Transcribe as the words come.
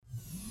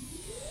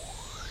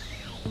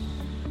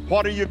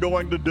What are you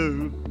going to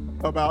do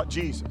about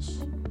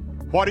Jesus?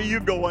 What are you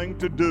going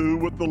to do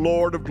with the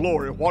Lord of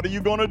glory? What are you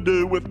going to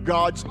do with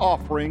God's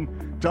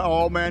offering to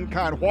all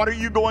mankind? What are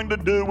you going to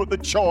do with the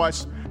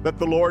choice that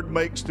the Lord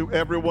makes to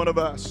every one of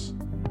us?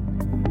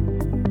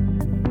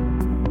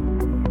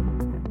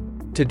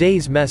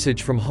 Today's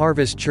message from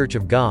Harvest Church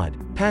of God,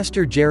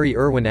 Pastor Jerry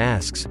Irwin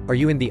asks, are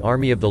you in the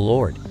army of the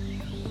Lord?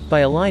 By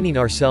aligning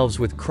ourselves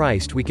with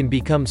Christ, we can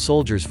become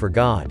soldiers for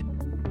God.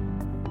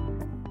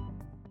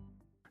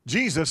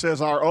 Jesus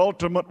is our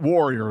ultimate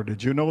warrior.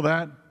 Did you know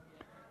that?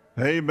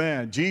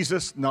 Amen.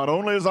 Jesus not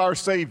only is our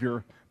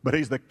Savior, but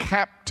He's the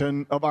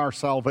captain of our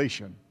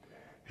salvation.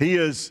 He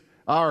is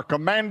our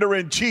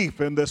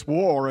commander-in-chief in this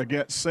war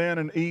against sin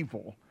and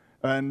evil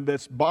and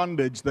this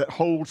bondage that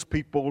holds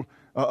people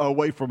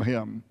away from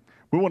Him.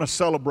 We want to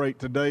celebrate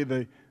today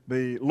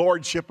the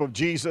lordship of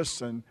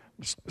Jesus and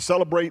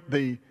celebrate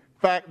the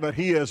fact that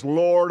He is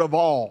Lord of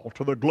all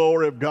to the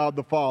glory of God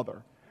the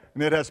Father.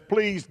 And it has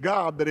pleased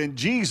God that in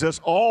Jesus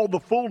all the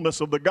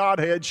fullness of the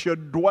Godhead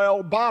should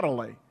dwell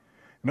bodily.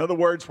 In other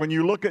words, when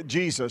you look at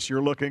Jesus,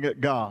 you're looking at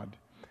God.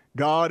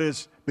 God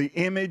is the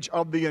image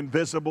of the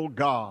invisible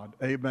God.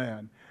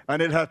 Amen.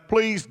 And it hath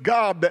pleased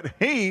God that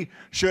He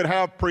should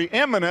have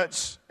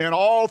preeminence in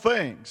all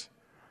things.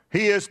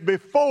 He is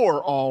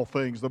before all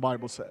things, the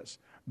Bible says.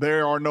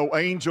 There are no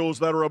angels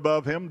that are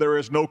above Him. There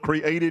is no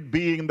created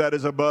being that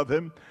is above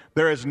Him.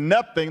 There is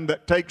nothing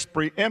that takes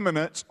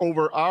preeminence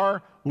over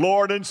our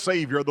Lord and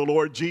Savior, the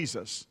Lord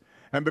Jesus.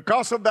 And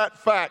because of that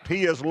fact,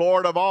 He is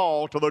Lord of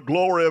all to the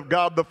glory of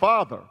God the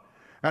Father.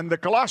 And the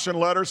Colossian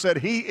letter said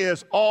He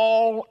is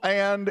all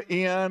and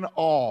in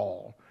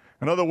all.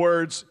 In other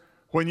words,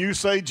 when you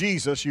say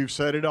Jesus, you've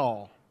said it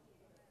all.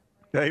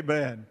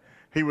 Amen.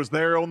 He was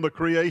there on the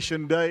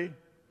creation day.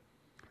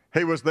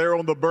 He was there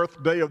on the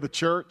birthday of the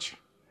church.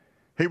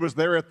 He was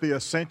there at the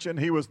ascension.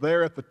 He was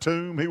there at the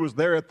tomb. He was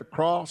there at the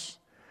cross.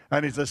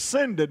 And He's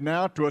ascended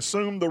now to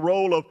assume the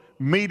role of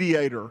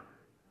mediator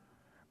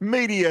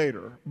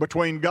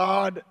between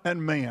God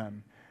and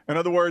man. In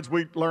other words,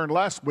 we learned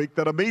last week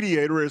that a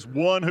mediator is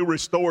one who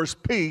restores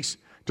peace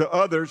to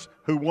others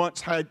who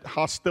once had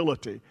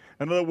hostility.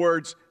 In other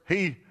words,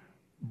 He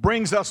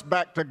brings us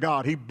back to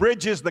God. He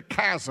bridges the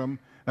chasm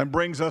and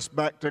brings us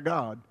back to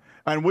God.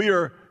 And we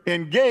are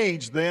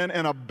engaged then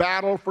in a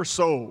battle for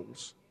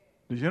souls.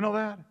 Did you know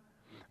that?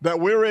 That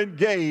we're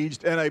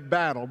engaged in a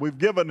battle. We've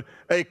given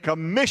a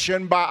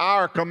commission by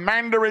our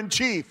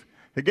commander-in-chief.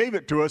 He gave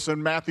it to us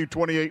in Matthew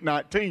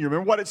 28:19. You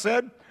remember what it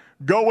said?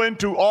 Go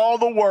into all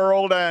the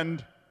world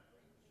and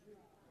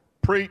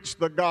preach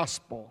the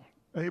gospel.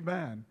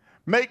 Amen.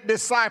 Make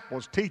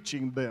disciples,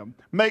 teaching them.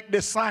 Make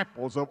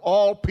disciples of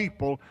all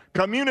people,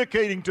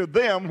 communicating to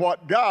them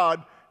what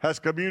God has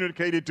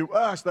communicated to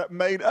us that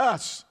made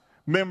us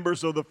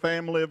members of the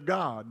family of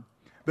God.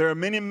 There are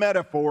many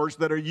metaphors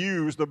that are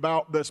used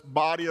about this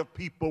body of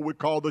people we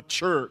call the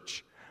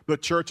church of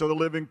the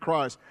living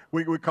Christ.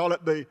 We call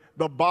it the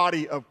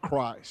body of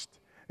Christ.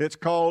 It's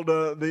called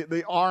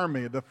the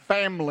army, the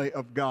family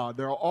of God.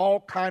 There are all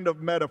kind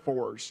of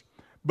metaphors,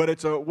 but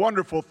it's a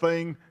wonderful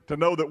thing to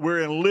know that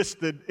we're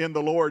enlisted in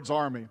the Lord's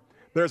army.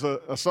 There's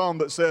a song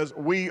that says,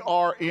 we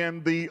are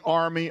in the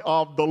army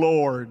of the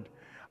Lord.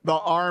 The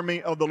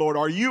army of the Lord.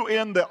 Are you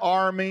in the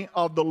army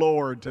of the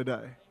Lord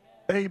today?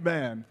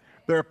 Amen.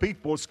 There are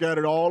people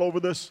scattered all over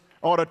this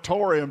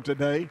auditorium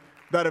today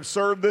that have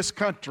served this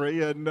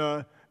country and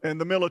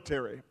the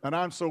military. And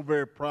I'm so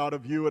very proud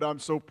of you, and I'm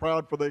so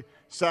proud for the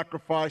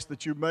sacrifice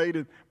that you made.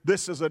 And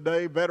this is a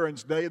day,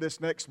 Veterans Day, this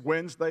next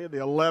Wednesday, the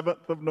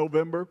 11th of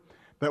November,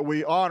 that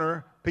we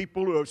honor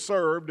people who have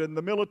served in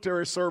the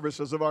military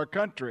services of our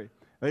country.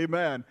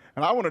 Amen.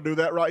 And I want to do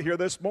that right here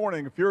this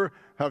morning. If you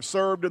have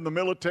served in the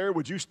military,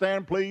 would you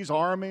stand, please?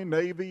 Army,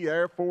 Navy,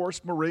 Air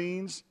Force,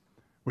 Marines.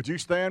 Would you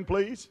stand,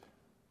 please?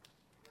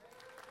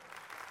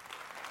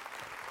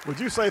 Would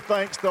you say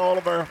thanks to all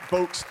of our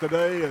folks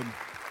today and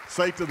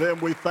say to them,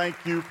 we thank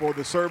you for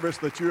the service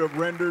that you have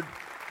rendered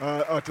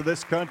to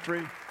this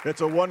country.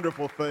 It's a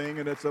wonderful thing,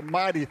 and it's a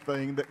mighty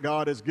thing that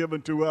God has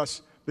given to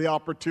us the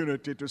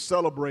opportunity to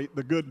celebrate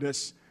the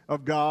goodness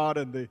of God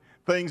and the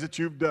things that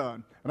you've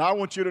done. And I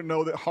want you to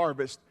know that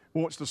Harvest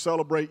wants to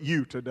celebrate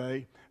you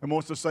today and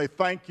wants to say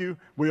thank you.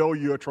 We owe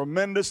you a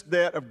tremendous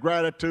debt of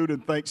gratitude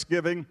and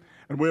thanksgiving,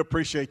 and we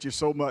appreciate you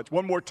so much.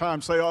 One more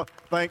time, say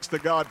thanks to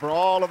God for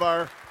all of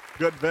our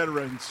good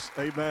veterans.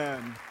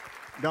 Amen.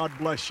 God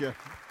bless you.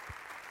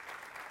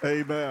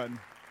 Amen.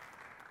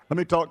 Let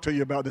me talk to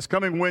you about this.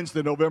 Coming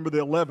Wednesday, November the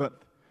 11th,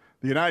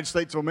 the United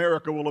States of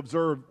America will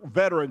observe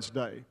Veterans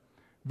Day.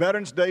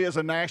 Veterans Day is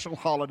a national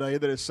holiday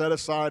that is set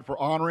aside for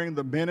honoring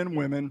the men and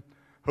women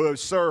who have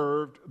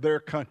served their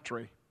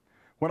country.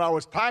 When I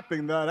was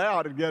typing that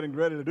out and getting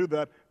ready to do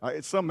that,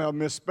 it somehow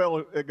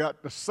misspelled. It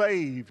got to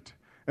saved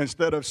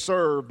instead of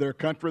served their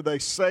country. They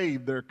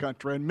saved their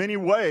country. In many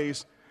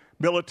ways,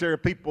 military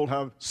people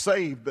have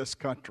saved this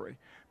country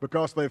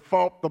because they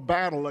fought the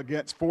battle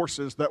against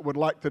forces that would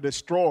like to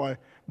destroy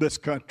this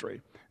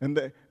country.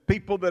 And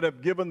people that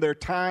have given their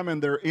time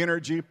and their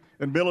energy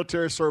in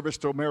military service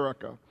to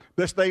America.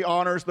 This day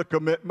honors the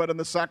commitment and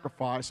the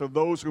sacrifice of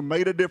those who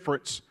made a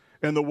difference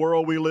in the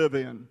world we live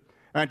in.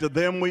 And to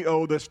them we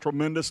owe this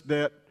tremendous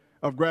debt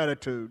of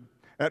gratitude.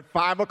 At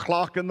 5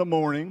 o'clock in the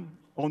morning,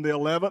 on the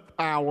 11th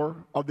hour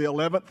of the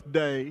 11th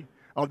day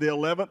of the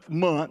 11th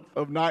month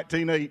of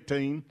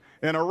 1918,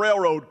 in a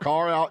railroad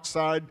car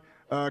outside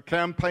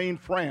Champagne,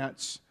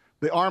 France,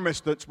 the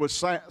armistice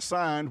was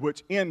signed,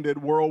 which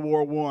ended World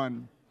War I.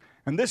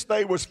 And this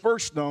day was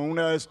first known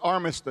as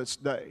Armistice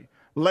Day.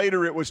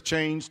 Later it was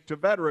changed to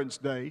Veterans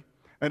Day,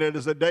 and it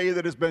is a day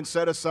that has been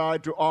set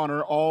aside to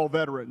honor all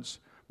veterans,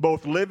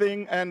 both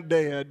living and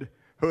dead,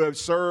 who have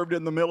served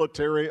in the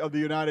military of the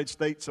United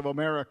States of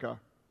America.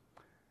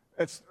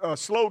 It's a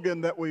slogan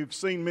that we've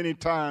seen many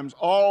times: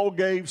 all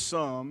gave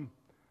some,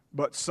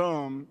 but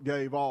some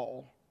gave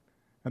all.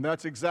 And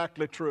that's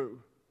exactly true.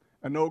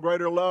 And no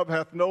greater love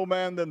hath no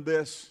man than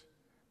this,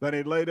 that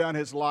he lay down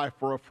his life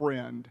for a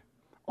friend.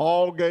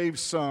 All gave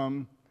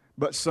some,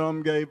 but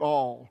some gave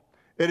all.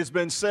 It has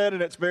been said,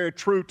 and it's very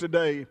true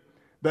today,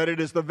 that it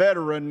is the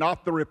veteran,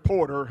 not the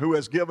reporter, who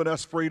has given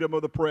us freedom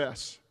of the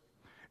press.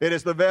 It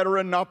is the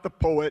veteran, not the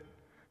poet,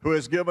 who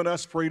has given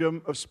us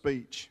freedom of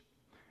speech.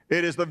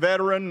 It is the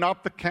veteran,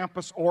 not the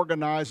campus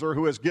organizer,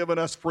 who has given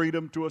us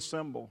freedom to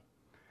assemble.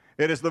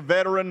 It is the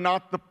veteran,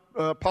 not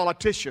the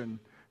politician,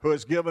 who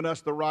has given us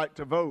the right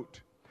to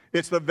vote.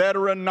 It's the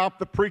veteran, not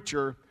the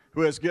preacher,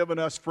 who has given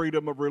us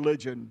freedom of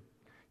religion.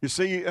 You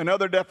see,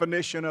 another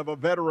definition of a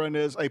veteran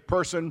is a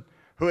person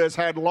who has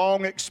had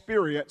long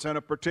experience in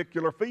a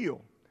particular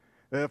field.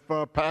 If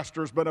a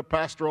pastor's been a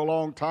pastor a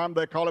long time,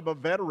 they call him a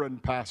veteran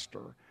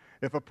pastor.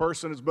 If a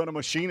person has been a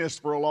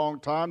machinist for a long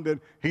time, then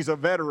he's a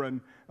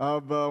veteran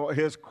of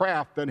his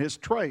craft and his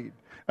trade.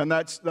 And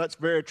that's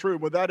very true.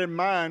 With that in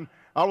mind,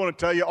 I want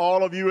to tell you,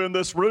 all of you in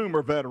this room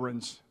are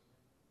veterans.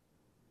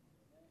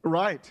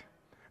 Right.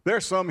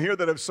 There's some here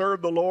that have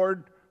served the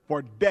Lord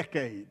for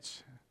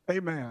decades.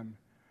 Amen.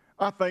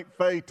 I think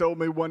Faye told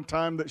me one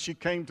time that she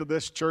came to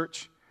this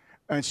church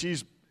and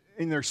she's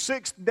in their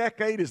 6th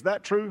decade. Is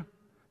that true?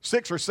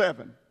 6 or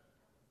 7?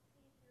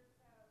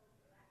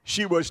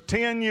 She was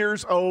 10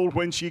 years old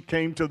when she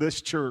came to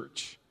this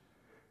church.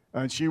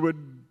 And she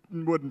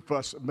wouldn't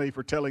fuss at me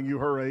for telling you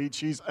her age.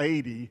 She's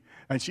 80,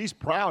 and she's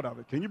proud of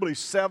it. Can you believe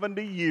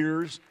 70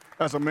 years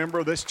as a member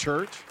of this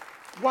church?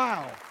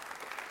 Wow.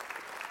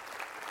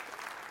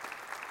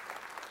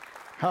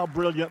 How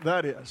brilliant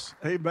that is.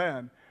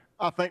 Amen.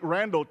 I think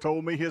Randall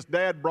told me his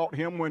dad brought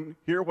him when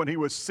he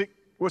was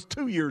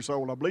 2 years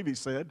old, I believe he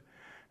said.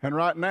 And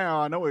right now,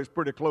 I know he's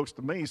pretty close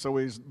to me, so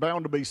he's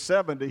bound to be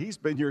 70. He's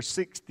been here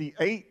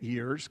 68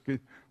 years. Can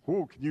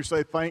you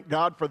say thank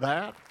God for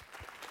that?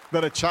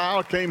 That a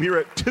child came here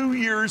at 2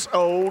 years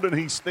old and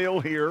he's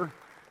still here.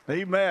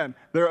 Amen.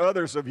 There are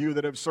others of you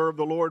that have served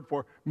the Lord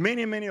for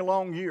many, many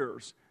long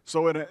years.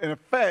 So in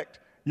effect,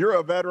 you're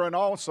a veteran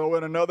also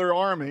in another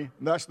army,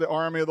 and that's the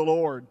army of the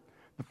Lord.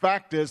 The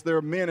fact is, there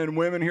are men and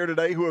women here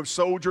today who have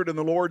soldiered in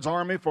the Lord's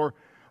army for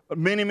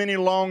many, many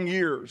long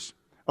years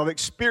of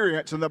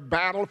experience in the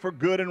battle for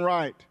good and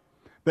right.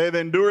 They have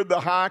endured the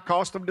high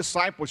cost of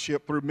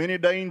discipleship through many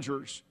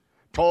dangers,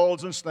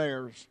 toils, and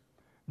snares.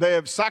 They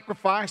have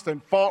sacrificed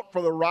and fought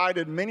for the right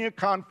in many a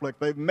conflict.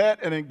 They've met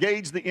and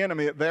engaged the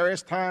enemy at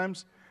various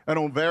times and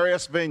on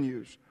various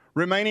venues,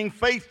 remaining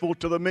faithful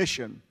to the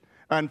mission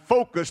and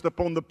focused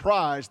upon the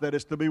prize that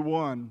is to be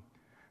won.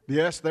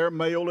 Yes, they're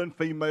male and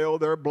female,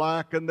 they're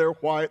black and they're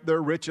white,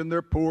 they're rich and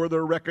they're poor,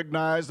 they're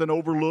recognized and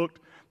overlooked,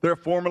 they're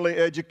formally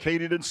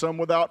educated and some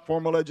without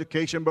formal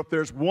education, but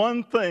there's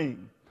one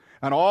thing,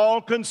 an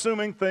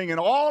all-consuming thing in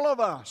all of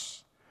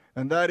us,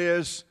 and that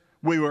is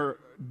we were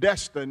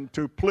destined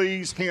to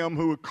please Him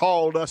who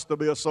called us to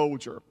be a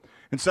soldier.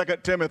 In 2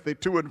 Timothy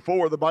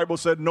 2:4, the Bible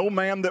said, "No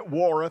man that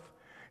warreth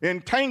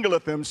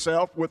entangleth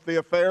himself with the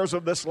affairs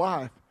of this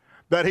life,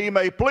 that he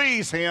may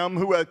please Him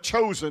who hath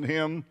chosen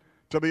him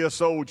to be a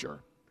soldier."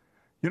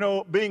 You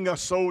know, being a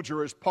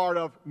soldier is part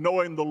of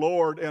knowing the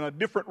Lord in a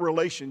different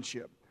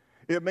relationship.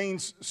 It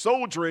means,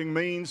 soldiering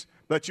means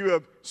that you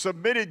have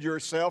submitted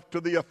yourself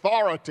to the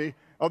authority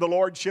of the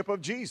Lordship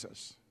of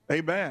Jesus.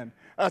 Amen.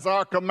 As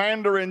our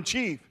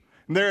commander-in-chief,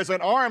 there's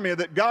an army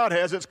that God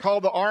has. It's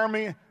called the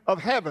army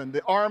of heaven,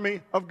 the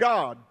army of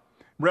God.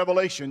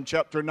 Revelation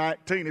chapter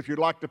 19, if you'd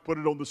like to put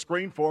it on the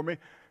screen for me.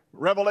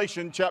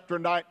 Revelation chapter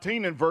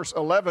 19 and verse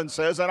 11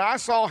 says, "And I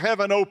saw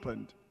heaven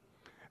opened,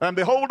 and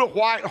behold a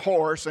white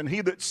horse, and he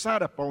that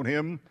sat upon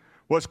him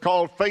was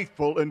called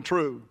Faithful and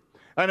True.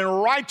 And in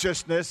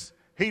righteousness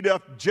he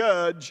doth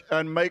judge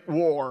and make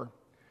war.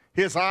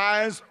 His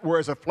eyes were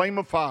as a flame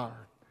of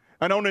fire,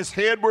 and on his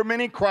head were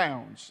many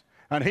crowns.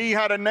 And he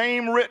had a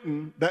name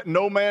written that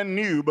no man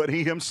knew but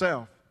he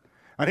himself.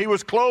 And he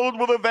was clothed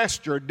with a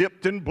vesture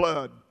dipped in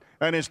blood,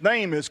 and his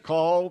name is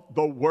called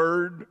the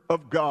Word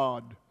of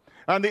God.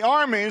 And the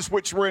armies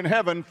which were in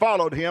heaven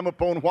followed him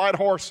upon white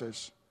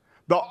horses."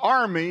 The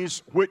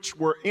armies which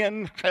were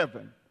in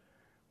heaven.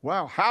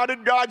 Wow, how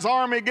did God's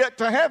army get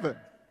to heaven?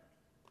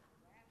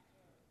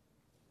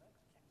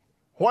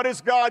 What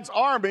is God's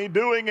army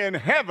doing in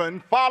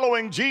heaven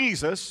following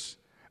Jesus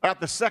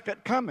at the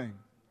second coming?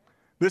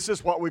 This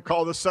is what we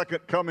call the second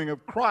coming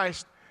of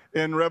Christ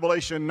in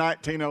Revelation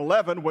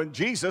 19:11, when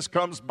Jesus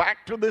comes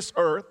back to this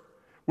earth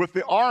with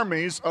the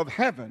armies of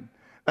heaven.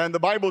 And the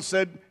Bible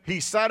said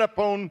he sat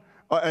upon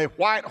a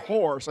white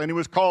horse, and he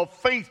was called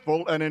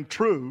Faithful and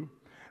True,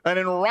 and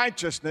in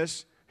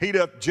righteousness he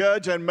doth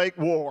judge and make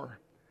war.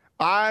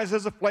 Eyes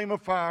as a flame of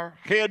fire,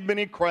 head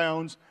many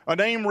crowns, a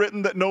name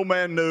written that no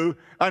man knew,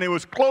 and he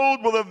was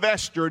clothed with a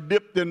vesture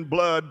dipped in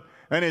blood,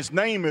 and his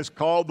name is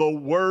called the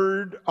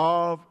Word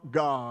of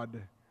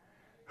God.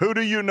 Who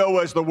do you know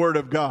as the Word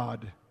of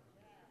God?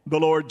 The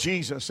Lord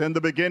Jesus. In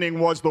the beginning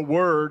was the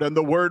Word, and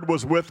the Word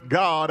was with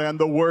God, and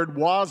the Word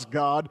was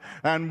God,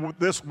 and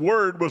this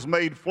Word was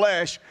made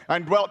flesh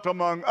and dwelt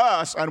among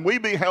us, and we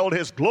beheld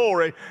his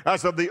glory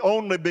as of the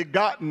only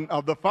begotten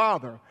of the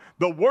Father.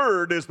 The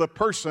Word is the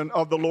person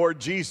of the Lord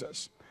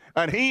Jesus,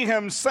 and he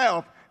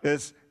himself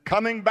is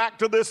coming back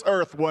to this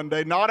earth one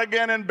day, not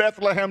again in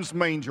Bethlehem's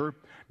manger,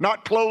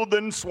 not clothed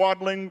in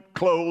swaddling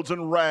clothes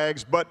and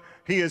rags, but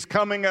he is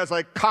coming as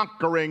a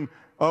conquering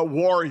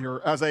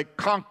warrior, as a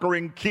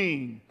conquering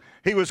king.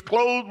 He was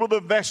clothed with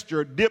a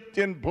vesture dipped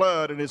in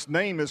blood, and his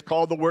name is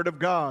called the Word of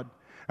God.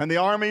 And the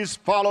armies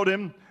followed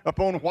him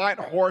upon white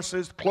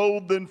horses,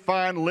 clothed in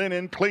fine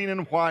linen, clean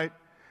and white.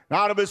 And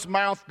out of his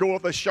mouth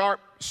goeth a sharp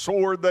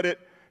sword, that it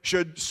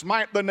should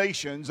smite the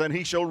nations, and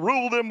he shall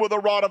rule them with a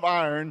rod of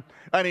iron,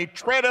 and he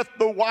treadeth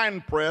the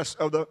winepress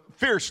of the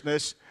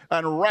fierceness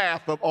and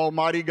wrath of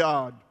Almighty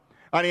God.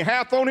 And he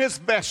hath on his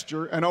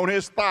vesture and on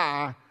his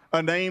thigh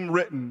a name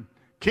written,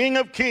 King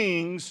of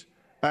Kings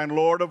and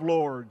Lord of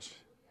Lords.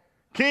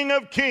 King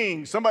of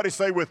Kings, somebody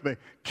say with me,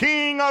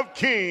 King of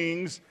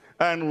Kings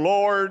and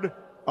Lord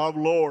of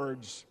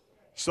Lords.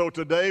 So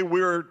today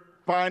we're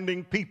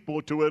finding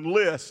people to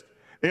enlist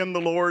in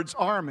the Lord's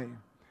army.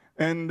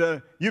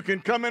 And you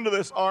can come into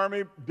this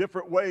army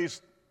different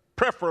ways,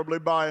 preferably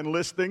by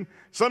enlisting.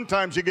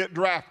 Sometimes you get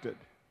drafted.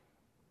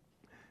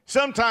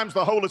 Sometimes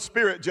the Holy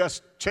Spirit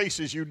just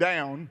chases you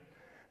down.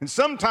 And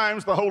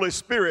sometimes the Holy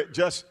Spirit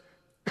just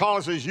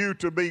causes you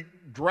to be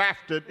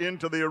drafted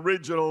into the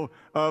original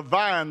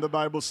vine, the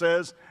Bible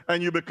says,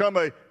 and you become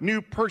a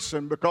new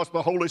person because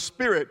the Holy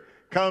Spirit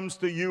comes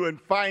to you and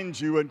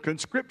finds you and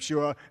conscripts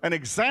you. An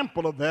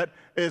example of that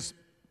is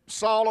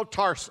Saul of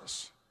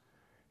Tarsus.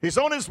 He's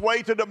on his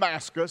way to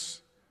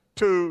Damascus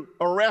to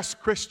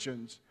arrest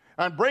Christians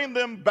and bring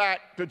them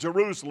back to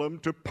Jerusalem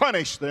to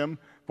punish them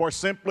for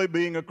simply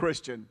being a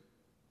Christian.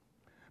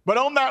 But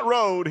on that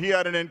road, he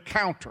had an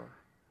encounter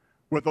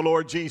with the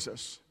Lord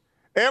Jesus.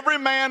 Every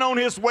man on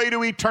his way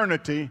to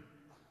eternity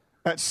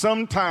at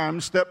some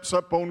time steps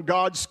up on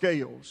God's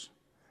scales.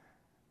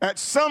 At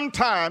some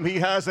time he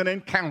has an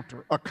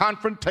encounter, a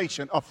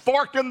confrontation, a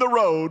fork in the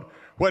road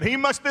when he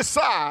must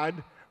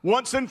decide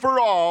once and for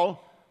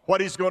all what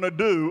he's going to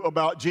do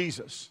about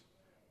Jesus.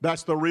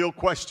 That's the real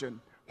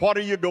question. What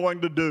are you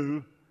going to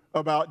do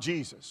about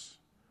Jesus?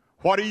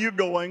 What are you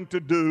going to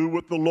do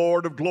with the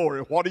Lord of glory?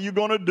 What are you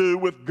going to do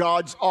with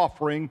God's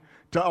offering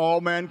to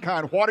all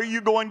mankind? What are you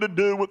going to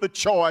do with the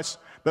choice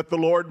that the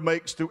Lord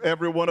makes to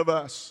every one of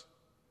us?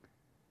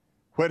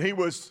 When he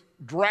was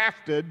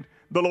drafted,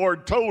 the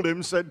Lord told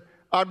him, said,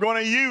 I'm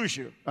going to use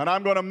you, and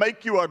I'm going to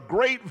make you a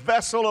great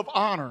vessel of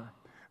honor.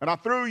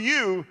 And through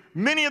you,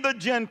 many of the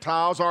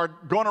Gentiles are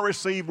going to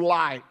receive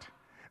light.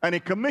 And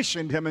he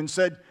commissioned him and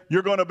said,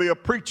 you're going to be a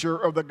preacher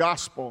of the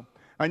gospel,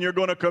 and you're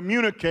going to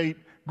communicate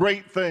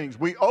great things.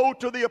 We owe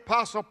to the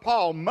Apostle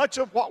Paul much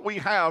of what we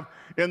have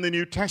in the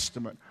New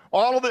Testament.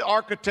 All of the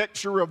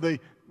architecture of the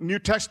New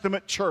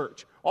Testament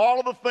church,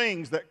 all of the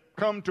things that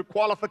come to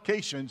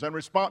qualifications and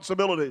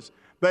responsibilities,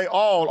 they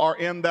all are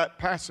in that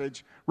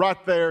passage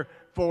right there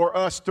for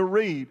us to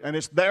read. And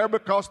it's there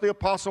because the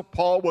Apostle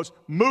Paul was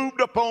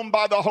moved upon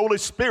by the Holy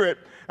Spirit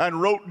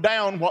and wrote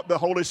down what the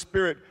Holy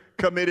Spirit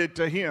committed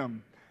to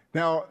him.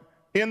 Now,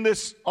 in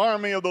this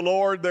army of the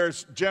Lord,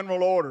 there's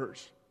general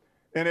orders.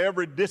 In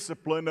every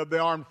discipline of the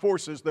armed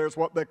forces, there's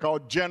what they call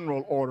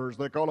general orders.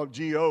 They call them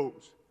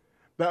GOs.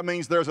 That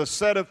means there's a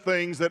set of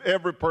things that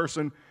every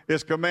person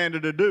is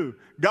commanded to do.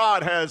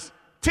 God has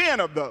 10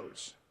 of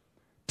those.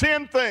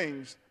 10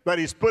 things that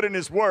he's put in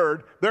his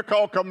word. They're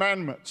called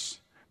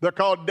commandments. They're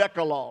called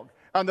Decalogue.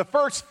 And the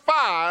first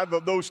 5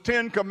 of those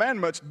 10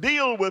 commandments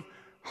deal with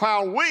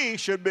how we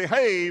should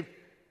behave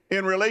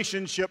in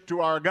relationship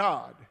to our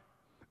God.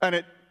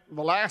 And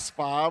the last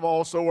 5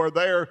 also are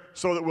there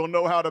so that we'll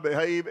know how to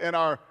behave in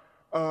our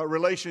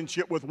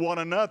relationship with one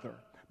another.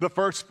 The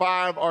first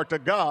 5 are to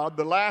God.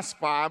 The last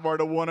 5 are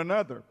to one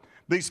another.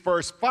 These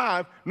first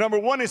 5, number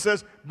 1, he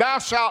says, thou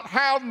shalt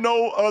have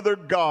no other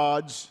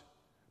gods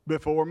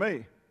before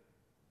me.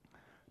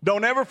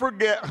 Don't ever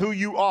forget who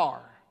you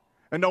are.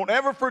 And don't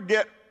ever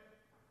forget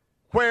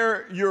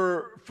where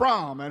you're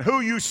from and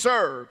who you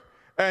serve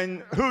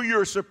and who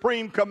your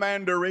supreme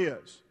commander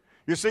is.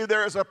 You see,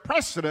 there is a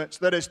precedence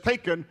that is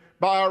taken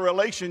by our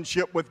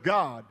relationship with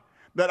God,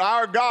 that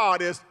our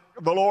God is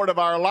the Lord of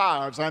our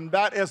lives, and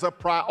that is a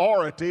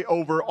priority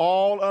over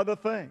all other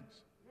things.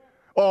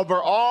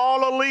 over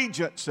all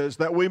allegiances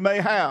that we may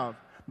have,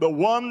 the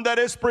one that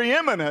is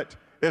preeminent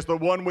is the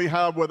one we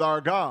have with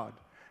our God.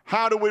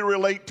 How do we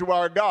relate to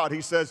our God?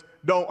 He says,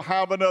 don't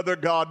have another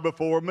God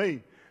before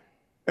me.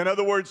 In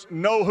other words,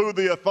 know who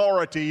the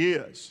authority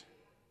is.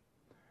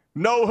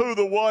 Know who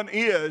the one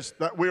is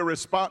that we're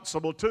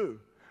responsible to.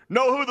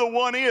 Know who the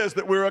one is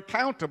that we're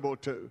accountable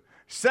to.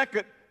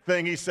 Second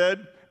thing he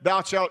said,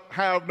 thou shalt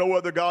have no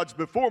other gods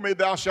before me.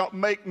 Thou shalt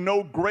make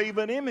no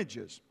graven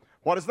images.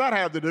 What does that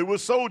have to do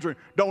with soldiering?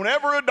 Don't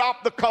ever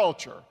adopt the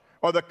culture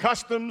or the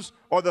customs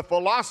or the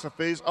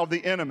philosophies of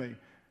the enemy.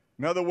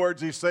 In other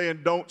words, he's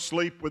saying don't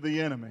sleep with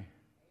the enemy.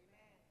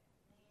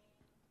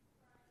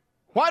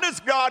 Why does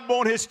God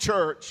want his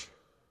church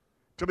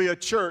to be a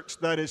church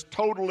that is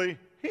totally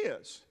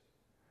his?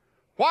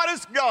 Why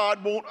does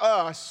God want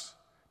us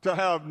to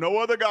have no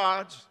other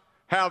gods,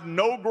 have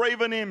no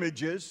graven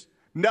images,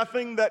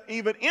 nothing that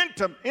even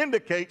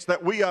indicates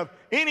that we have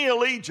any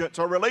allegiance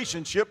or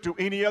relationship to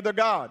any other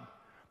God?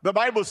 The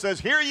Bible says,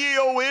 hear ye,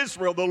 O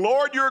Israel, the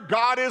Lord your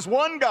God is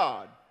one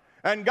God.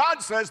 And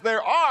God says,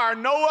 there are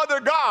no other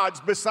gods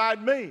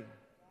beside me.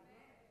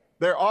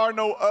 There are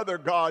no other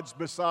gods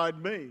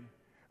beside me.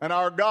 And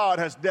our God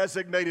has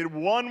designated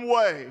one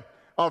way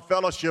of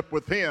fellowship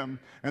with him,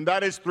 and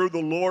that is through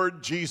the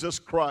Lord Jesus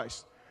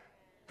Christ.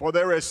 For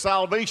there is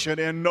salvation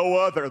in no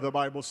other, the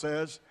Bible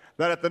says,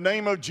 that at the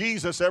name of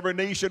Jesus every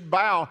knee should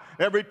bow,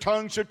 every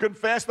tongue should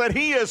confess that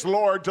he is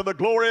Lord to the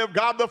glory of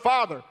God the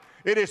Father.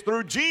 It is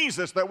through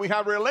Jesus that we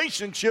have a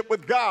relationship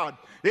with God.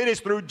 It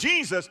is through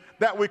Jesus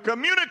that we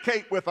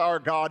communicate with our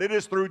God. It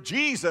is through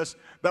Jesus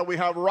that we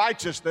have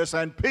righteousness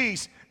and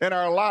peace in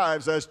our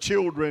lives as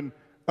children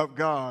of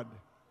God.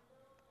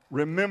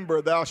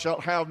 Remember, thou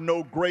shalt have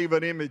no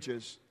graven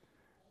images.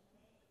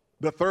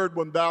 The third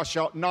one, thou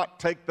shalt not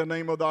take the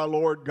name of thy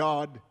Lord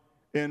God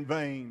in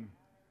vain.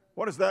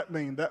 What does that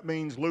mean? That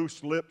means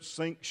loose lips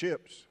sink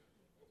ships.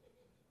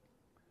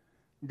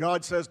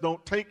 God says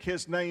don't take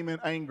his name in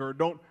anger.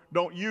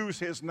 Don't use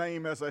his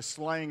name as a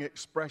slang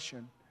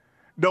expression.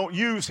 Don't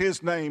use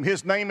his name.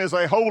 His name is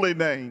a holy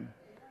name.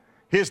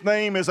 His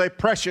name is a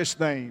precious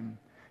name.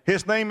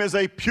 His name is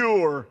a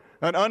pure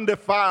and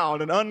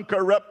undefiled and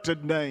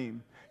uncorrupted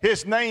name.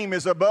 His name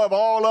is above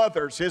all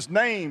others. His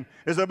name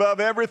is above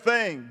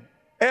everything,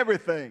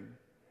 everything.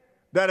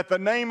 That at the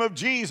name of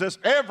Jesus,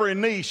 every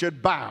knee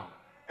should bow,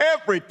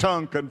 every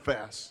tongue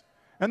confess.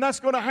 And that's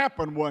going to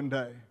happen one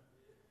day.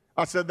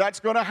 I said that's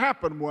going to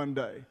happen one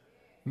day.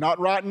 Not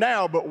right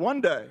now, but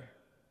one day.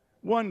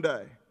 One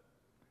day.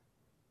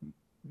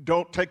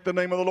 Don't take the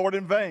name of the Lord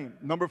in vain.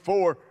 Number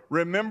 4,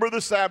 remember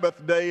the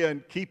Sabbath day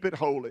and keep it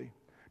holy.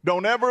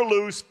 Don't ever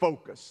lose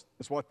focus,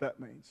 is what that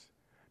means.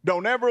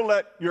 Don't ever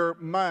let your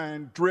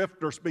mind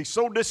drift or be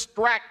so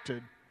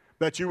distracted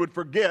that you would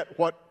forget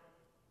what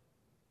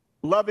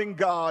loving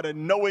God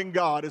and knowing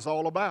God is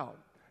all about.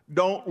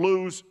 Don't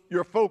lose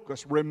your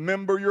focus.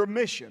 Remember your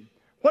mission.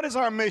 What is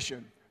our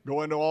mission?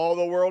 Go into all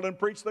the world and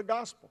preach the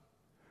gospel.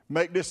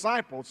 Make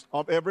disciples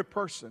of every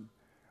person.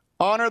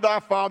 Honor thy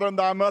father and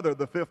thy mother,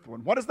 the 5th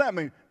one. What does that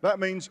mean? That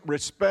means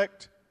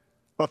respect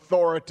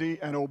authority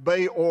and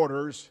obey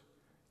orders.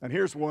 And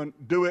here's one,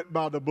 do it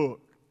by the book.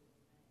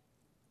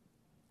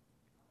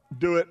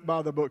 Do it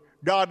by the book.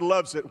 God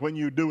loves it when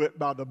you do it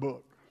by the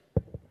book.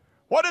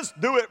 What does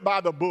do it by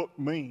the book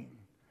mean?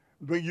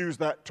 We use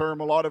that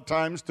term a lot of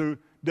times to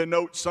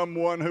denote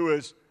someone who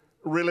is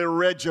really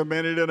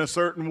regimented in a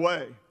certain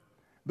way.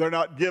 They're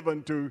not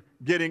given to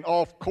getting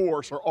off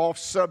course or off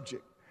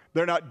subject.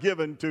 They're not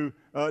given to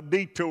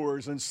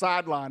detours and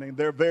sidelining.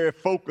 They're very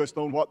focused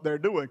on what they're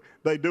doing.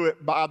 They do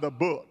it by the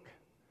book.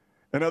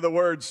 In other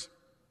words,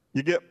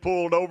 you get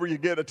pulled over, you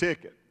get a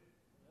ticket.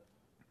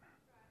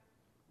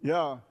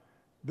 Yeah,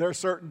 there are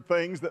certain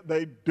things that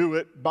they do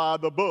it by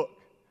the book.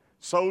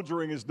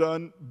 Soldiering is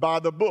done by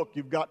the book.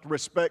 You've got to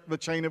respect the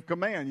chain of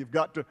command. You've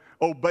got to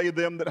obey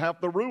them that have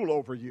to rule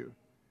over you.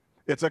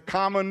 It's a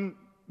common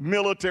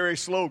military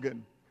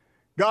slogan.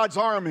 God's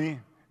army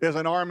is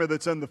an army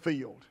that's in the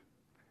field.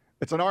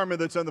 It's an army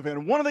that's in the field.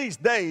 And one of these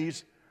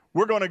days,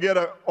 we're going to get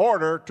an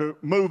order to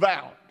move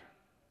out.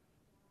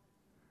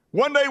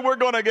 One day, we're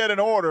going to get an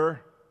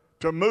order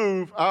to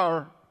move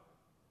our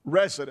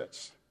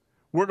residents.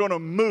 We're going to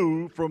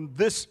move from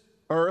this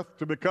earth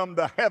to become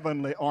the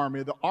heavenly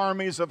army, the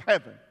armies of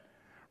heaven.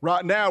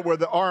 Right now, we're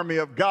the army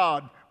of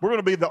God. We're going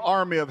to be the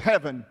army of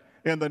heaven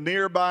in the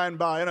near by and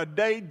by. In a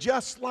day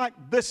just like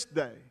this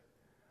day,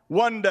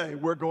 one day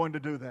we're going to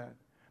do that.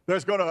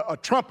 There's going to a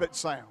trumpet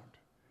sound.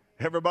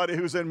 Everybody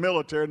who's in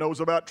military knows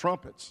about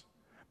trumpets.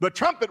 The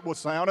trumpet will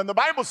sound, and the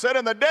Bible said,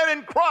 and the dead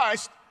in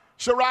Christ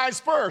shall rise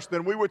first.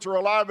 Then we which are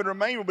alive and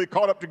remain will be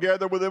caught up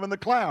together with them in the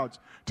clouds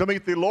to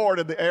meet the Lord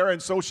in the air,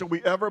 and so shall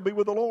we ever be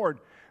with the Lord.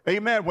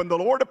 Amen. When the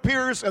Lord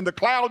appears in the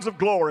clouds of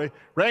glory,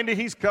 Randy,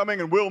 he's coming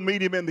and we'll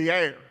meet him in the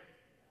air.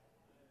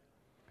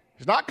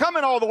 He's not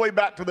coming all the way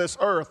back to this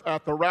earth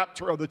at the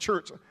rapture of the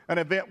church, an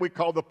event we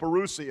call the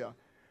parousia.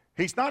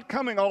 He's not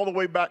coming all the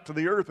way back to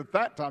the earth at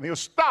that time. He'll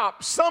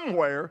stop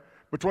somewhere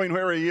between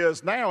where he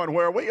is now and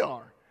where we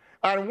are.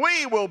 And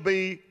we will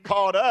be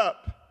caught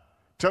up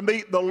to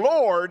meet the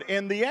Lord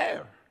in the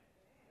air.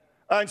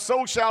 And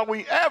so shall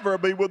we ever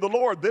be with the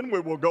Lord. Then we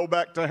will go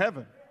back to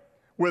heaven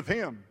with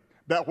him,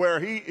 that where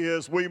he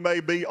is, we may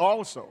be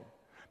also.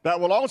 That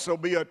will also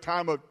be a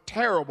time of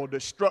terrible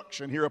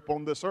destruction here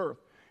upon this earth.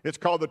 It's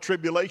called the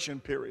tribulation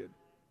period.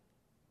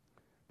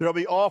 There'll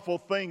be awful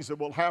things that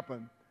will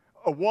happen.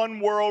 A one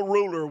world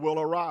ruler will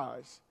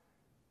arise.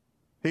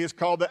 He is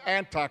called the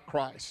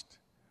Antichrist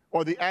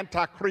or the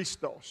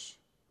Antichristos.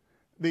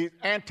 The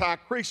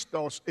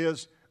Antichristos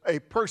is a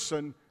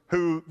person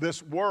who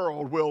this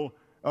world will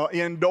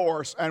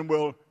endorse and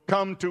will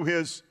come to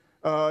his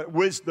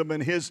wisdom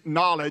and his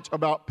knowledge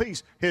about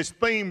peace. His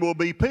theme will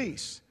be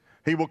peace.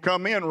 He will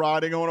come in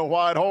riding on a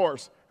white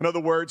horse. In other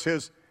words,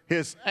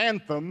 his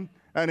anthem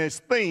and his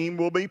theme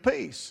will be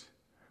peace.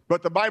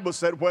 But the Bible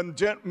said when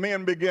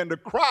men begin to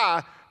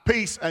cry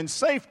peace and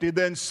safety,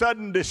 then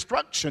sudden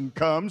destruction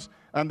comes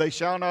and they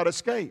shall not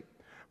escape.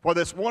 For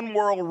this one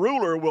world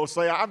ruler will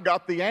say, I've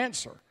got the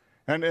answer.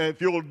 And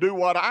if you'll do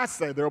what I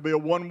say, there'll be a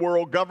one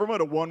world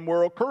government, a one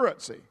world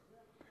currency.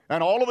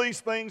 And all of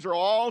these things are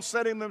all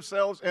setting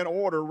themselves in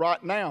order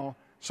right now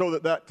so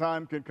that that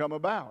time can come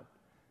about.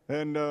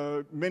 And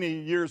many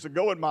years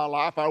ago in my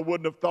life, I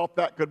wouldn't have thought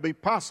that could be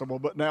possible,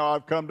 but now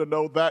I've come to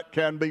know that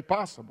can be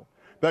possible.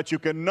 That you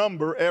can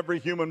number every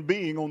human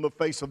being on the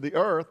face of the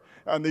earth,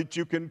 and that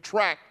you can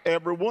track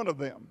every one of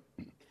them.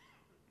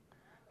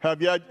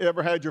 Have you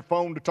ever had your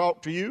phone to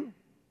talk to you?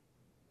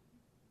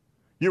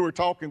 You were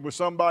talking with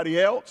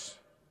somebody else,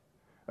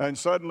 and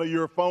suddenly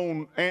your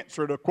phone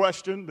answered a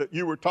question that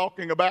you were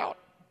talking about.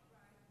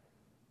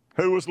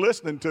 Who was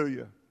listening to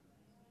you?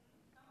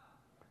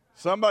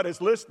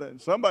 Somebody's listening.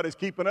 Somebody's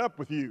keeping up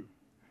with you.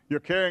 You're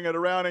carrying it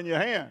around in your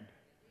hand.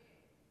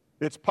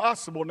 It's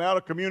possible now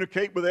to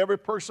communicate with every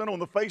person on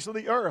the face of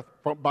the earth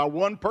by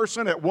one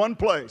person at one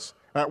place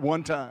at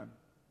one time.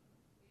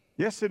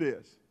 Yes, it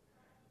is.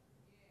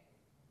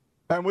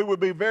 And we would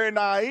be very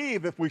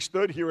naive if we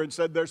stood here and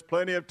said there's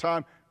plenty of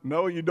time.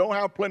 No, you don't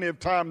have plenty of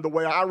time the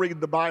way I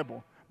read the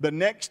Bible. The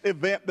next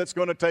event that's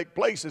going to take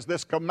place is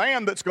this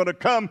command that's going to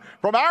come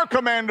from our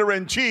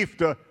commander-in-chief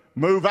to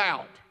move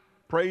out.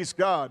 Praise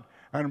God.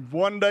 And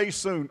one day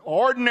soon,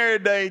 ordinary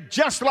day,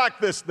 just like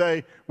this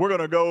day, we're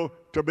going to go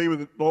to be with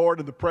the Lord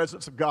in the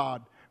presence of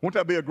God. Won't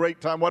that be a great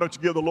time? Why don't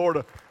you give the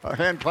Lord a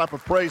hand clap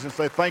of praise and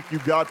say, thank you,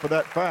 God, for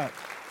that fact.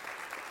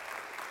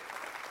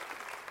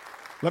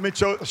 Let me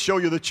show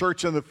you the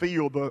church in the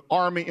field, the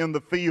army in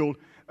the field,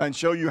 and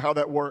show you how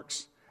that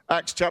works.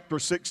 Acts chapter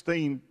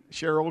 16,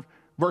 Cheryl,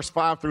 verse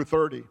 5 through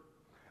 30.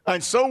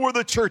 And so were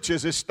the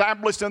churches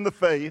established in the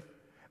faith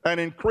and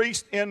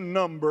increased in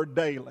number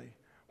daily.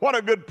 What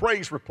a good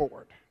praise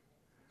report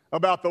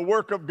about the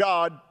work of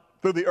God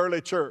through the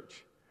early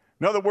church.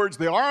 In other words,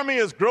 the army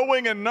is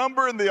growing in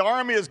number and the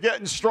army is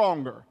getting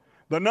stronger.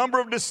 The number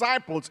of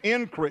disciples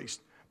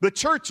increased. The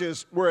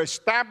churches were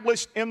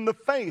established in the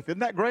faith. Isn't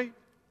that great?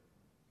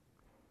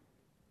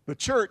 The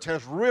church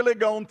has really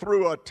gone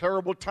through a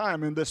terrible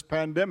time in this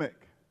pandemic.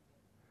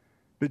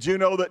 Did you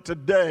know that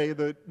today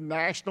the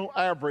national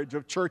average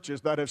of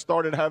churches that have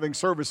started having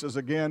services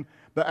again,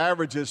 the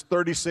average is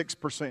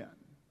 36%?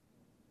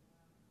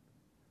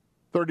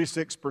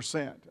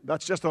 36%.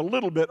 That's just a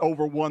little bit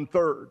over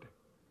 1/3.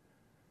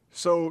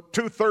 So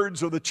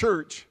 2/3 of the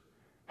church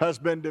has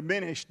been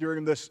diminished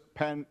during this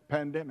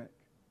pandemic.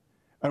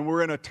 And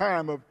we're in a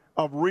time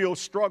of real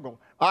struggle.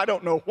 I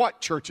don't know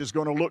what church is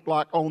going to look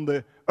like on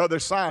the other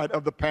side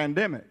of the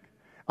pandemic.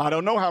 I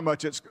don't know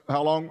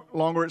how long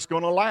longer it's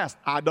going to last.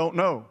 I don't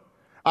know.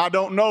 I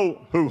don't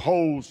know who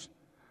holds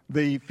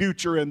the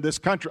future in this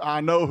country. I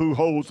know who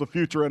holds the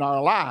future in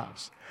our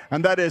lives.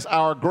 And that is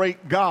our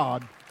great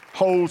God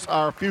holds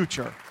our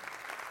future.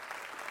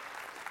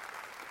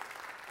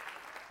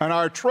 And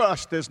our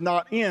trust is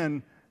not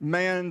in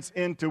man's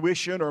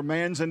intuition or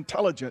man's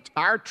intelligence.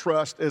 Our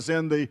trust is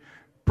in the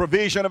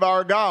provision of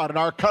our God and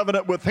our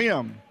covenant with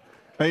Him.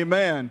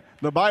 Amen.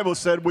 The Bible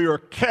said we are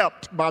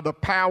kept by the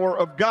power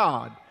of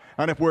God.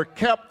 And if we're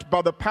kept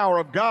by the power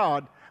of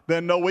God,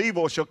 then no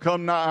evil shall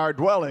come nigh our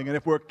dwelling. And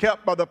if we're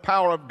kept by the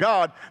power of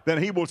God,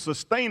 then He will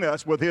sustain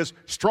us with His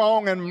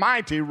strong and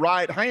mighty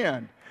right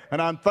hand.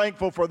 And I'm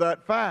thankful for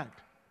that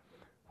fact.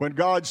 When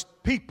God's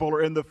people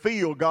are in the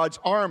field, God's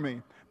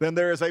army, then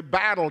there is a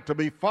battle to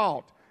be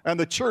fought. And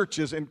the church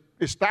is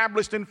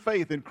established in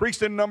faith,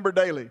 increased in number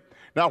daily.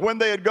 Now, when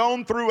they had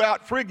gone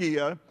throughout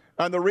Phrygia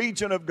and the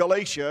region of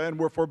Galatia and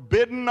were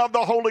forbidden of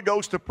the Holy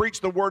Ghost to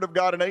preach the word of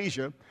God in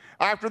Asia,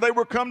 after they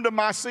were come to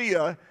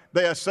Mysia,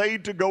 they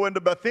essayed to go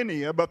into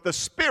Bithynia, but the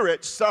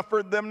Spirit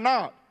suffered them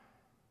not.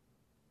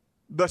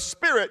 The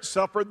Spirit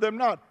suffered them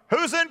not.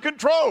 Who's in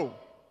control?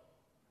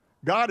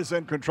 God is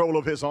in control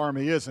of His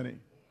army, isn't He?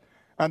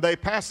 And they,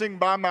 passing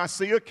by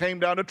Mysia, came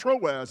down to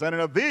Troas. And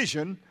in a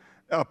vision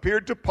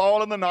appeared to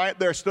Paul in the night.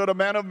 There stood a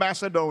man of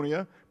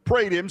Macedonia,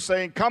 prayed him,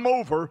 saying, come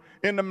over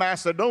into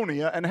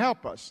Macedonia and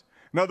help us.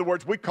 In other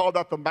words, we call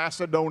that the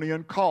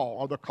Macedonian call,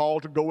 or the call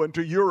to go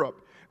into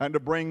Europe and to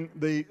bring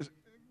the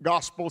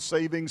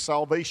gospel-saving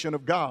salvation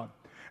of God.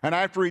 And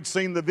after he'd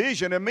seen the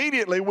vision,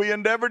 immediately we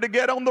endeavored to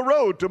get on the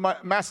road to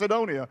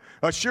Macedonia,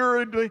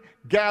 assuredly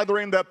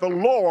gathering that the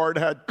Lord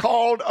had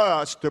called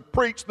us to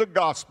preach the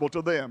gospel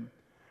to them.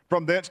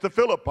 From thence to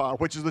Philippi,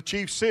 which is the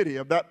chief city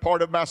of that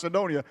part of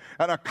Macedonia,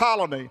 and a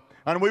colony.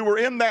 And we were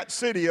in that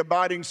city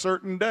abiding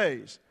certain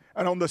days.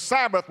 And on the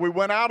Sabbath we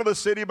went out of the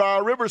city by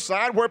a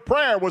riverside where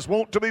prayer was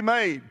wont to be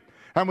made.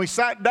 And we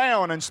sat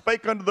down and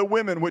spake unto the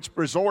women which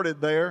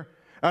resorted there.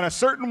 And a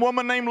certain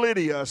woman named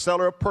Lydia, a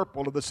seller of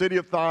purple of the city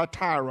of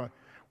Thyatira,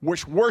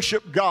 which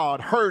worshiped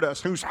God, heard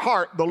us, whose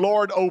heart the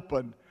Lord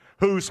opened.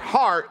 Whose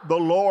heart the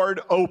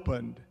Lord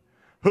opened.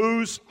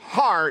 Whose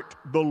heart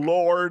the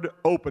Lord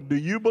opened. Do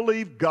you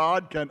believe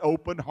God can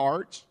open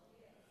hearts?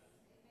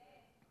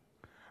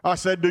 I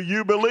said, do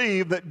you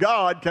believe that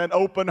God can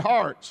open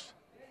hearts?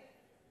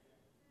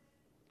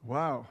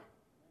 Wow.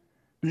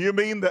 Do you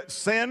mean that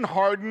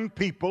sin-hardened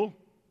people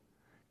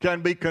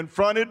can be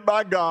confronted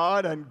by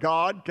God and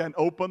God can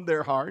open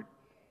their heart?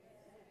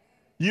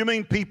 You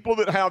mean people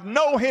that have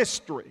no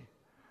history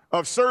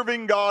of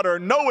serving God or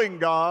knowing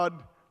God,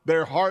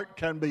 their heart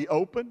can be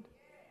opened?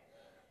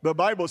 The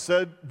Bible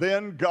said,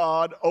 then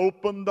God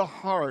opened the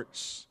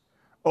hearts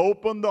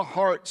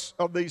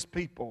of these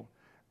people.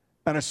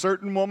 And a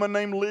certain woman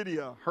named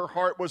Lydia, her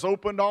heart was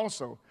opened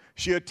also.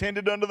 She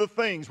attended unto the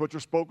things which were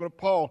spoken of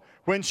Paul.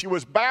 When she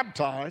was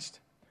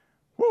baptized,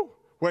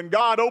 when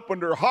God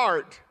opened her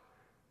heart,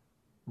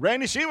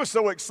 Randy, she was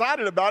so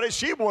excited about it,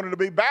 she wanted to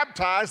be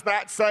baptized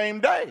that same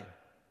day.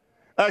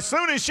 As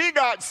soon as she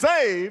got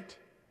saved,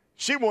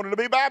 she wanted to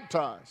be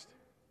baptized.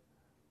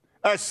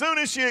 As soon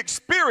as she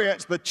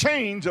experienced the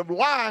change of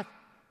life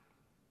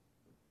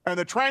and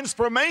the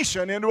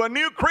transformation into a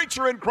new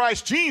creature in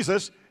Christ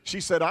Jesus, she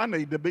said, I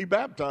need to be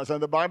baptized.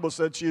 And the Bible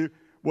said she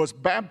was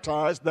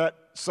baptized that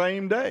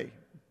same day.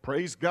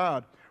 Praise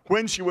God.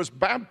 When she was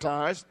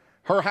baptized,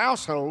 her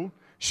household,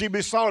 she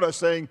besought us,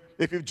 saying,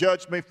 if you've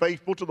judged me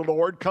faithful to the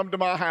Lord, come to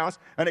my house.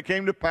 And it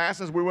came to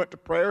pass, as we went to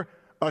prayer,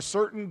 a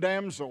certain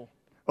damsel,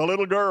 a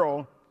little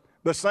girl,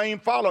 the same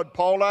followed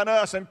Paul and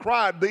us, and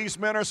cried, these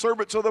men are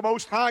servants of the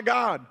Most High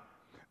God.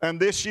 And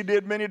this she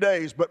did many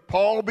days. But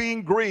Paul,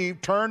 being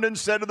grieved, turned and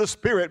said to the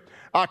Spirit,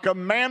 I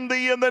command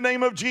thee in the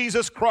name of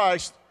Jesus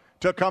Christ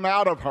to come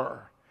out of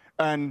her.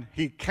 And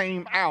he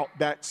came out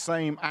that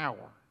same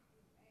hour.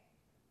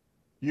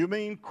 You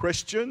mean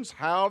Christians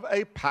have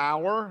a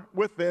power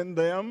within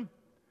them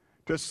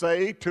to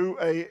say to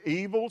an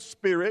evil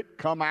spirit,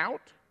 come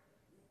out?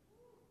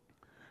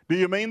 Do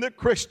you mean that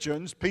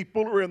Christians,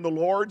 people who are in the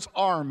Lord's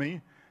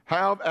army,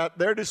 have at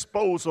their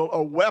disposal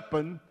a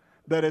weapon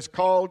that is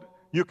called,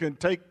 you can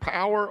take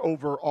power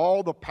over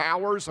all the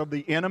powers of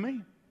the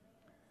enemy?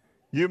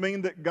 You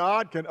mean that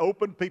God can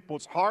open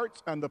people's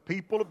hearts and the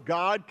people of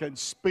God can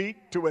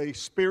speak to a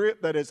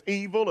spirit that is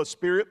evil, a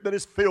spirit that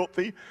is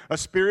filthy, a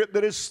spirit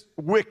that is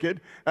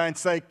wicked, and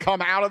say,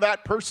 come out of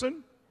that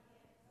person?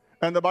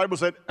 And the Bible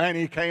said, and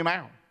he came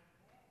out.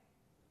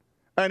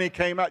 And he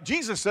came out.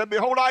 Jesus said,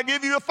 behold, I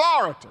give you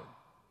authority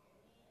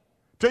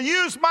to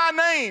use my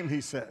name, he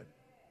said.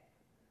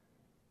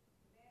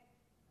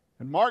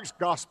 And Mark's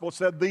gospel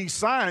said, these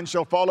signs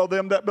shall follow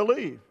them that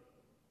believe.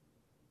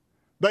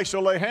 They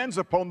shall lay hands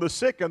upon the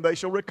sick and they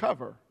shall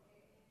recover.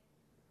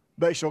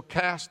 They shall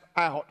cast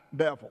out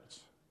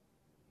devils.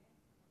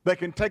 They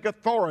can take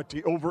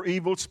authority over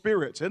evil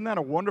spirits. Isn't that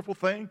a wonderful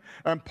thing?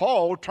 And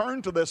Paul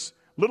turned to this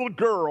little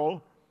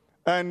girl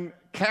and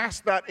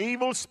cast that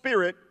evil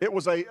spirit. It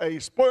was a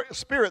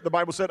spirit, the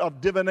Bible said,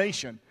 of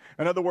divination.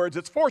 In other words,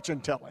 it's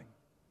fortune telling.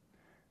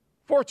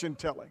 Fortune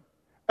telling.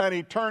 And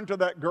he turned to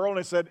that girl and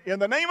he said, in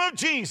the name of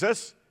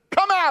Jesus,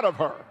 come out of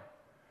her.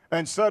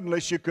 And suddenly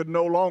she could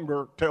no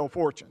longer tell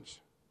fortunes.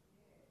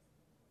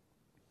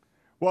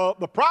 Well,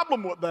 the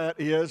problem with that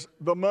is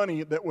the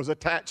money that was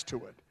attached to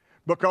it.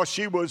 Because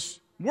she was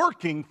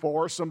working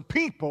for some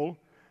people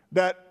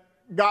that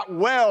got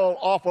well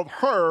off of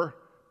her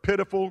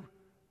pitiful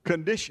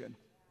condition.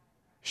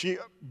 She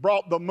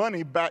brought the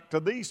money back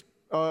to these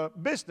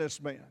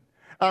businessmen.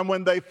 And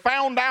when they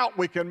found out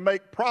we can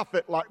make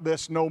profit like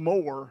this no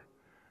more,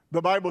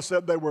 the Bible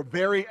said they were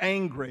very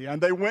angry, and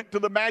they went to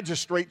the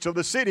magistrates of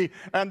the city,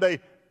 and they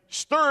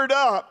stirred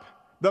up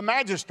the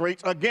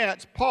magistrates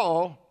against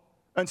Paul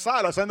and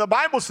Silas. And the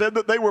Bible said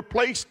that they were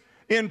placed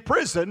in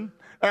prison,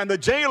 and the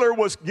jailer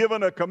was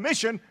given a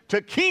commission to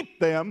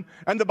keep them.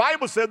 And the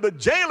Bible said the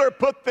jailer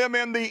put them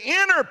in the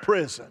inner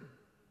prison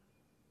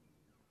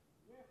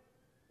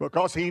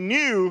because he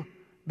knew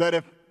that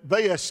if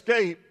they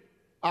escape,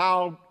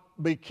 I'll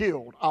be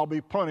killed. I'll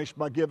be punished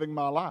by giving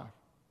my life.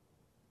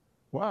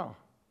 Wow.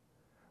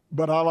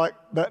 But I like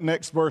that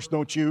next verse,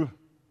 don't you?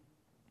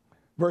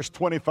 Verse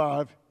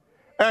 25.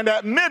 And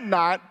at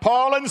midnight,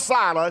 Paul and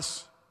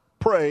Silas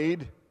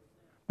prayed.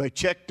 They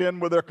checked in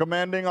with their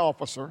commanding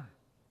officer.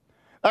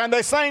 And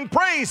they sang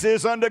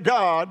praises unto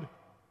God.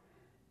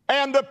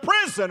 And the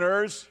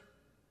prisoners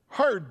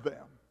heard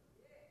them.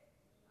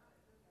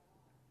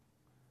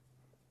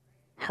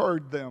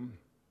 Heard them.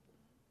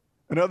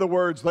 In other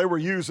words, they were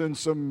using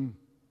some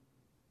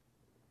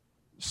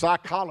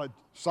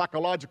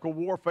psychological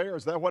warfare.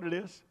 Is that what it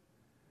is?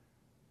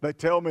 They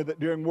tell me that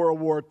during World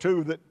War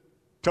II that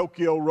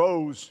Tokyo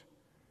Rose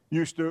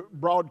used to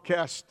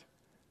broadcast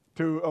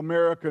to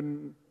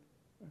American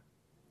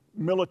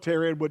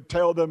military and would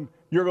tell them,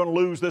 you're going to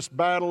lose this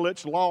battle,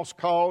 it's lost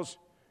cause,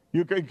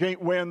 you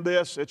can't win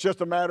this, it's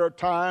just a matter of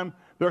time,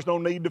 there's no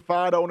need to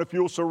fight on. If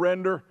you'll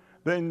surrender,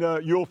 then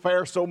you'll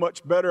fare so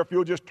much better if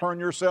you'll just turn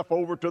yourself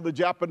over to the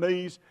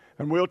Japanese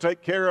and we'll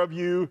take care of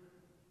you.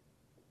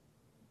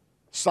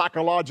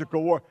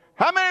 Psychological war.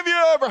 How many of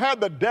you ever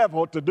had the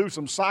devil to do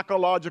some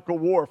psychological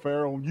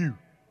warfare on you?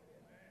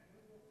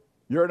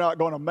 You're not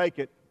going to make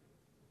it.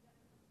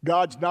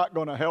 God's not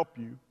going to help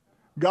you.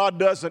 God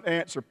doesn't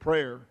answer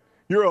prayer.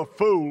 You're a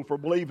fool for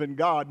believing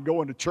God and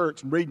going to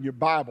church and reading your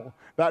Bible.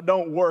 That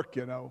don't work,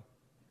 you know.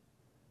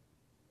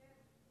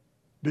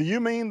 Do you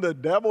mean the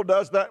devil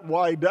does that?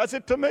 Why, he does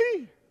it to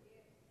me?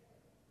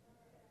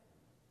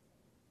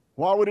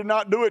 Why would he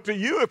not do it to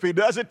you if he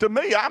does it to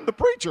me? I'm the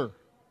preacher.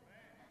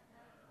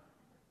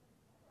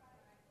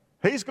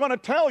 He's going to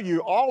tell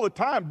you all the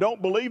time,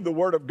 don't believe the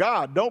Word of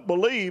God. Don't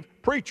believe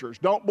preachers.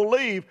 Don't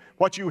believe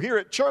what you hear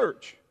at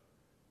church.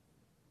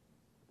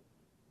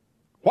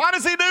 Why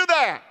does he do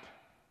that?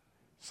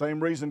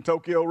 Same reason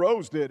Tokyo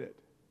Rose did it.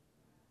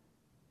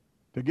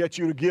 To get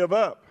you to give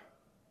up.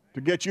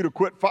 To get you to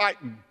quit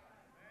fighting.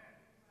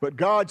 But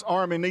God's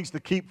army needs to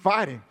keep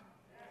fighting.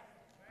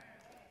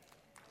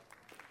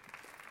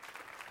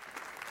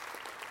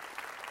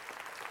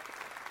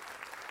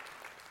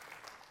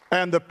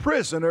 And the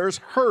prisoners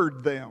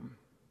heard them.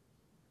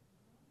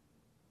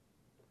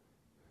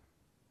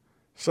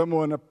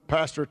 A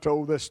pastor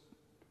told this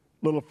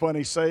little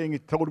funny saying. He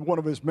told one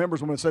of his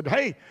members when he said,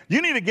 hey,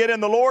 you need to get in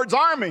the Lord's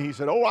army. He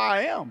said, oh,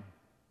 I am.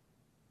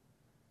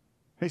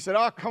 He said,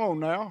 oh, come on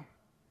now.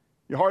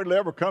 You hardly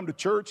ever come to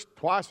church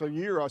twice a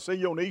year. I see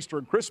you on Easter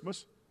and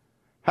Christmas.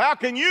 How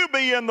can you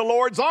be in the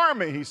Lord's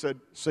army? He said,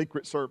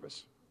 Secret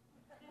Service.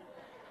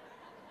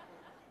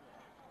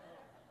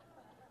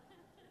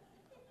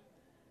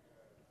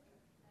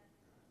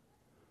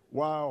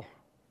 Wow.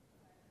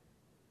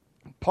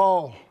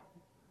 Paul,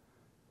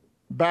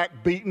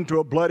 back beaten to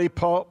a bloody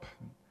pulp,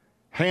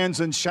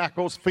 hands in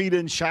shackles, feet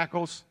in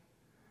shackles,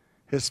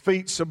 his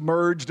feet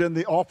submerged in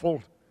the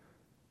awful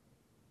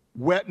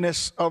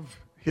wetness of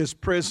his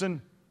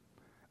prison.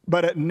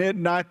 But at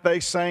midnight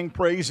they sang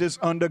praises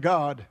unto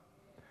God.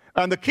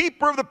 And the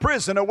keeper of the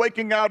prison,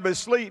 awaking out of his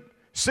sleep,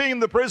 seeing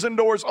the prison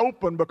doors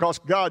open because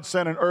God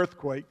sent an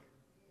earthquake.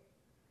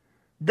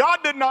 God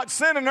did not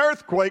send an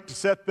earthquake to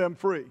set them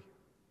free,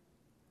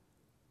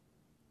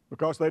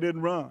 because they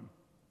didn't run.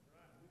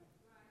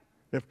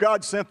 If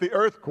God sent the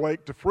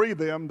earthquake to free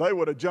them, they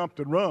would have jumped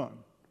and run.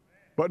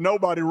 But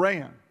nobody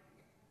ran.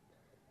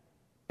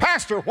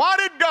 Pastor, why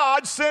did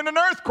God send an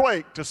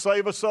earthquake? To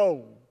save a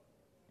soul.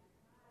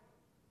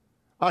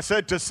 I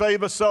said to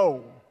save a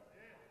soul.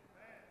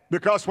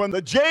 Because when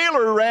the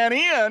jailer ran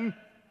in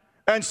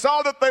and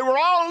saw that they were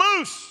all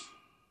loose,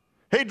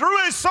 he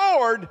drew his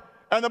sword,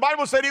 and the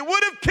Bible said he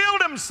would have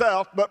killed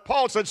himself, but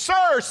Paul said,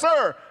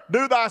 Sir,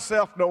 do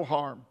thyself no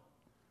harm.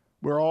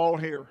 We're all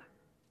here.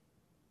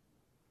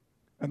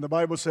 And the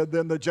Bible said,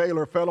 then the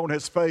jailer fell on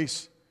his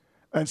face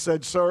and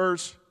said,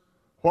 sirs,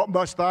 what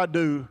must I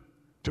do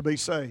to be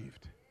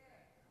saved?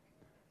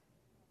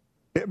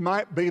 It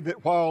might be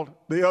that while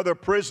the other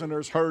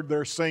prisoners heard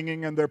their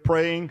singing and their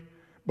praying,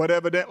 but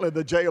evidently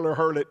the jailer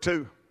heard it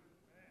too.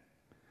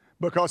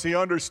 Because he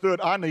understood,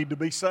 I need to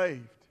be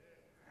saved.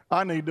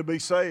 I need to be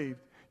saved.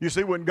 You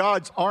see, when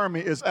God's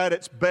army is at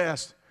its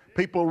best,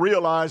 people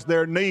realize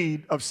their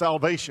need of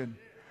salvation.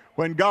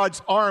 When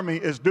God's army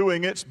is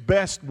doing its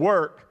best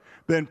work,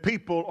 then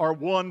people are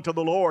won to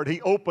the Lord.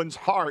 He opens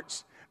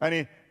hearts and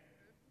He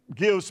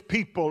gives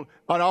people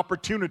an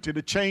opportunity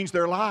to change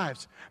their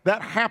lives.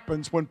 That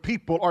happens when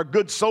people are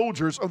good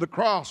soldiers of the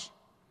cross.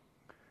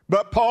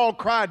 But Paul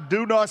cried,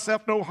 do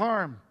thyself no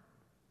harm.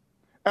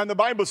 And the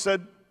Bible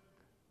said,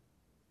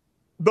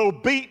 though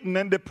beaten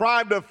and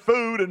deprived of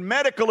food and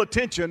medical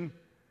attention,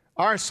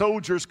 our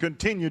soldiers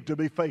continued to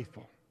be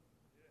faithful.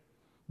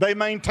 They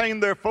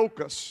maintained their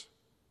focus.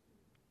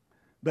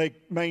 They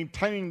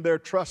maintained their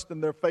trust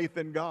and their faith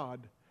in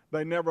God.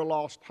 They never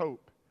lost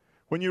hope.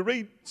 When you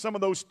read some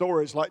of those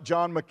stories, like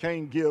John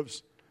McCain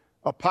gives,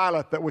 a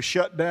pilot that was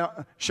shot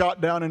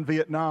down in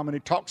Vietnam, and he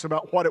talks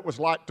about what it was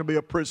like to be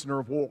a prisoner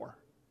of war.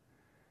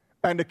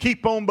 And to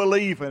keep on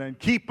believing and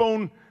keep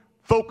on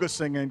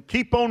focusing and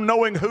keep on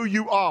knowing who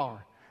you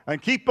are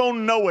and keep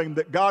on knowing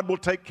that God will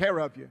take care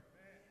of you.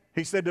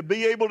 He said to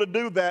be able to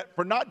do that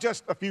for not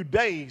just a few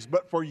days,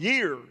 but for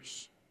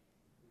years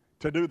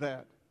to do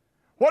that.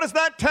 What does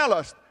that tell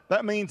us?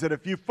 That means that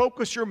if you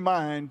focus your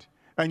mind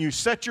and you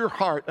set your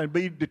heart and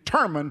be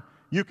determined,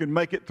 you can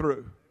make it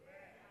through.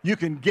 You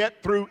can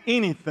get through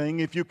anything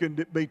if you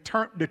can be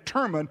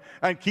determined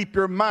and keep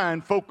your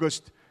mind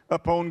focused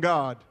upon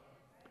God.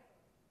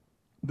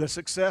 The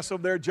success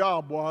of their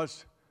job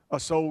was a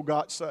soul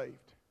got saved.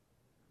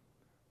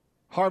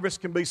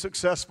 Harvest can be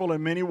successful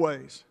in many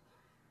ways,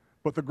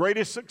 but the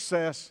greatest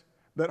success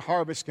that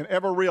Harvest can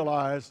ever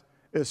realize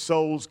is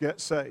souls get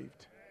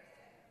saved.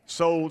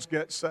 Souls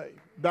get saved.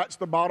 That's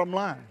the bottom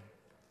line.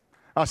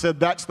 I said,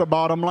 that's the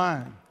bottom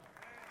line.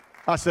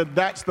 I said,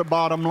 that's the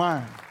bottom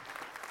line.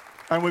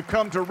 And we've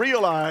come to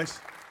realize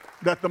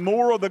that the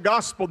more of the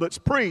gospel that's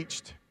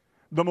preached,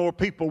 the more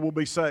people will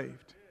be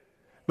saved.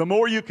 The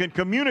more you can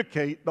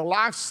communicate the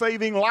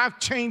life-saving,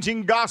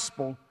 life-changing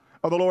gospel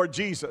of the Lord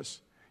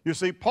Jesus. You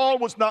see, Paul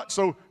was not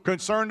so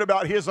concerned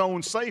about his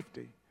own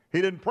safety.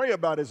 He didn't pray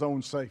about his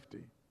own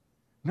safety.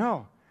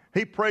 No,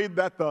 he prayed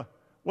that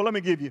let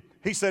me give you,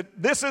 he said,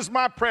 this is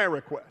my prayer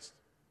request.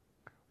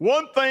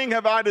 One thing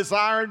have I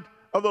desired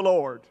of the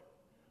Lord.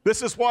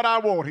 This is what I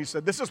want, he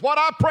said. This is what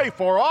I pray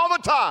for all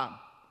the time,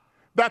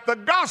 that the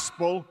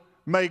gospel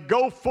may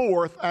go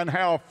forth and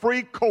have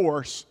free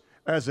course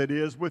as it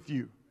is with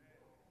you.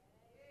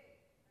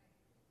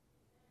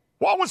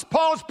 What was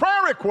Paul's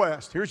prayer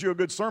request? Here's you a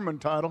good sermon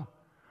title.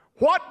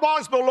 What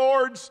was the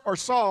Lord's or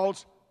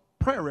Saul's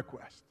prayer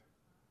request?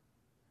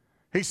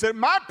 He said,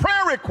 my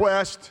prayer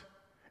request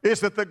is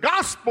that the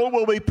gospel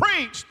will be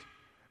preached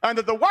and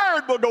that the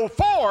word will go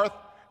forth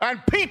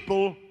and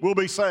people will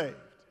be saved.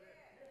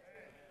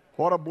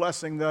 What a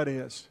blessing that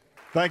is.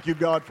 Thank you,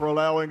 God, for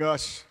allowing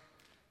us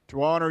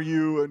to honor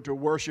you and to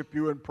worship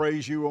you and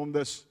praise you on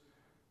this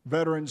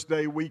Veterans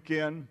Day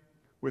weekend.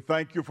 We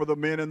thank you for the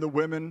men and the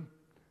women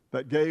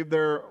that gave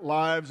their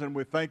lives, and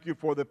we thank you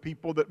for the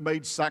people that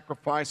made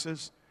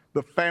sacrifices,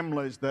 the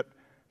families that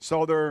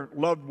saw their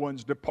loved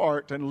ones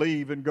depart and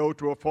leave and go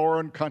to a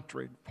foreign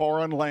country,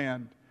 foreign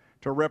land,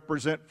 to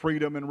represent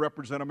freedom and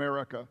represent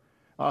America.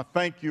 I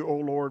thank you, O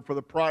Lord, for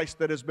the price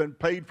that has been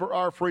paid for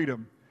our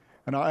freedom.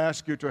 And I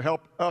ask you to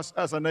help us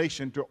as a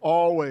nation to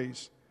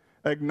always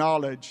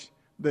acknowledge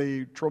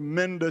the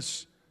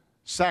tremendous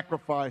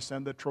sacrifice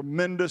and the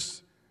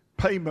tremendous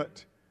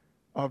payment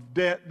of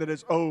debt that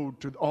is owed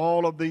to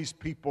all of these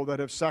people that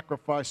have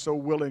sacrificed so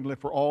willingly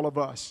for all of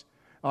us.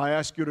 I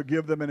ask you to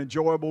give them an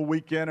enjoyable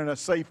weekend and a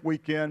safe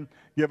weekend.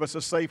 Give us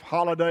a safe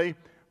holiday.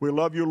 We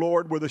love you,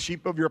 Lord. We're the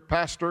sheep of your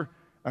pastor,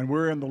 and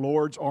we're in the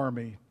Lord's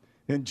army.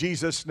 In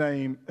Jesus'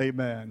 name,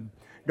 amen.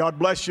 God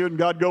bless you and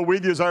God go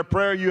with you is our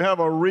prayer. You have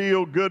a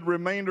real good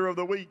remainder of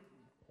the week.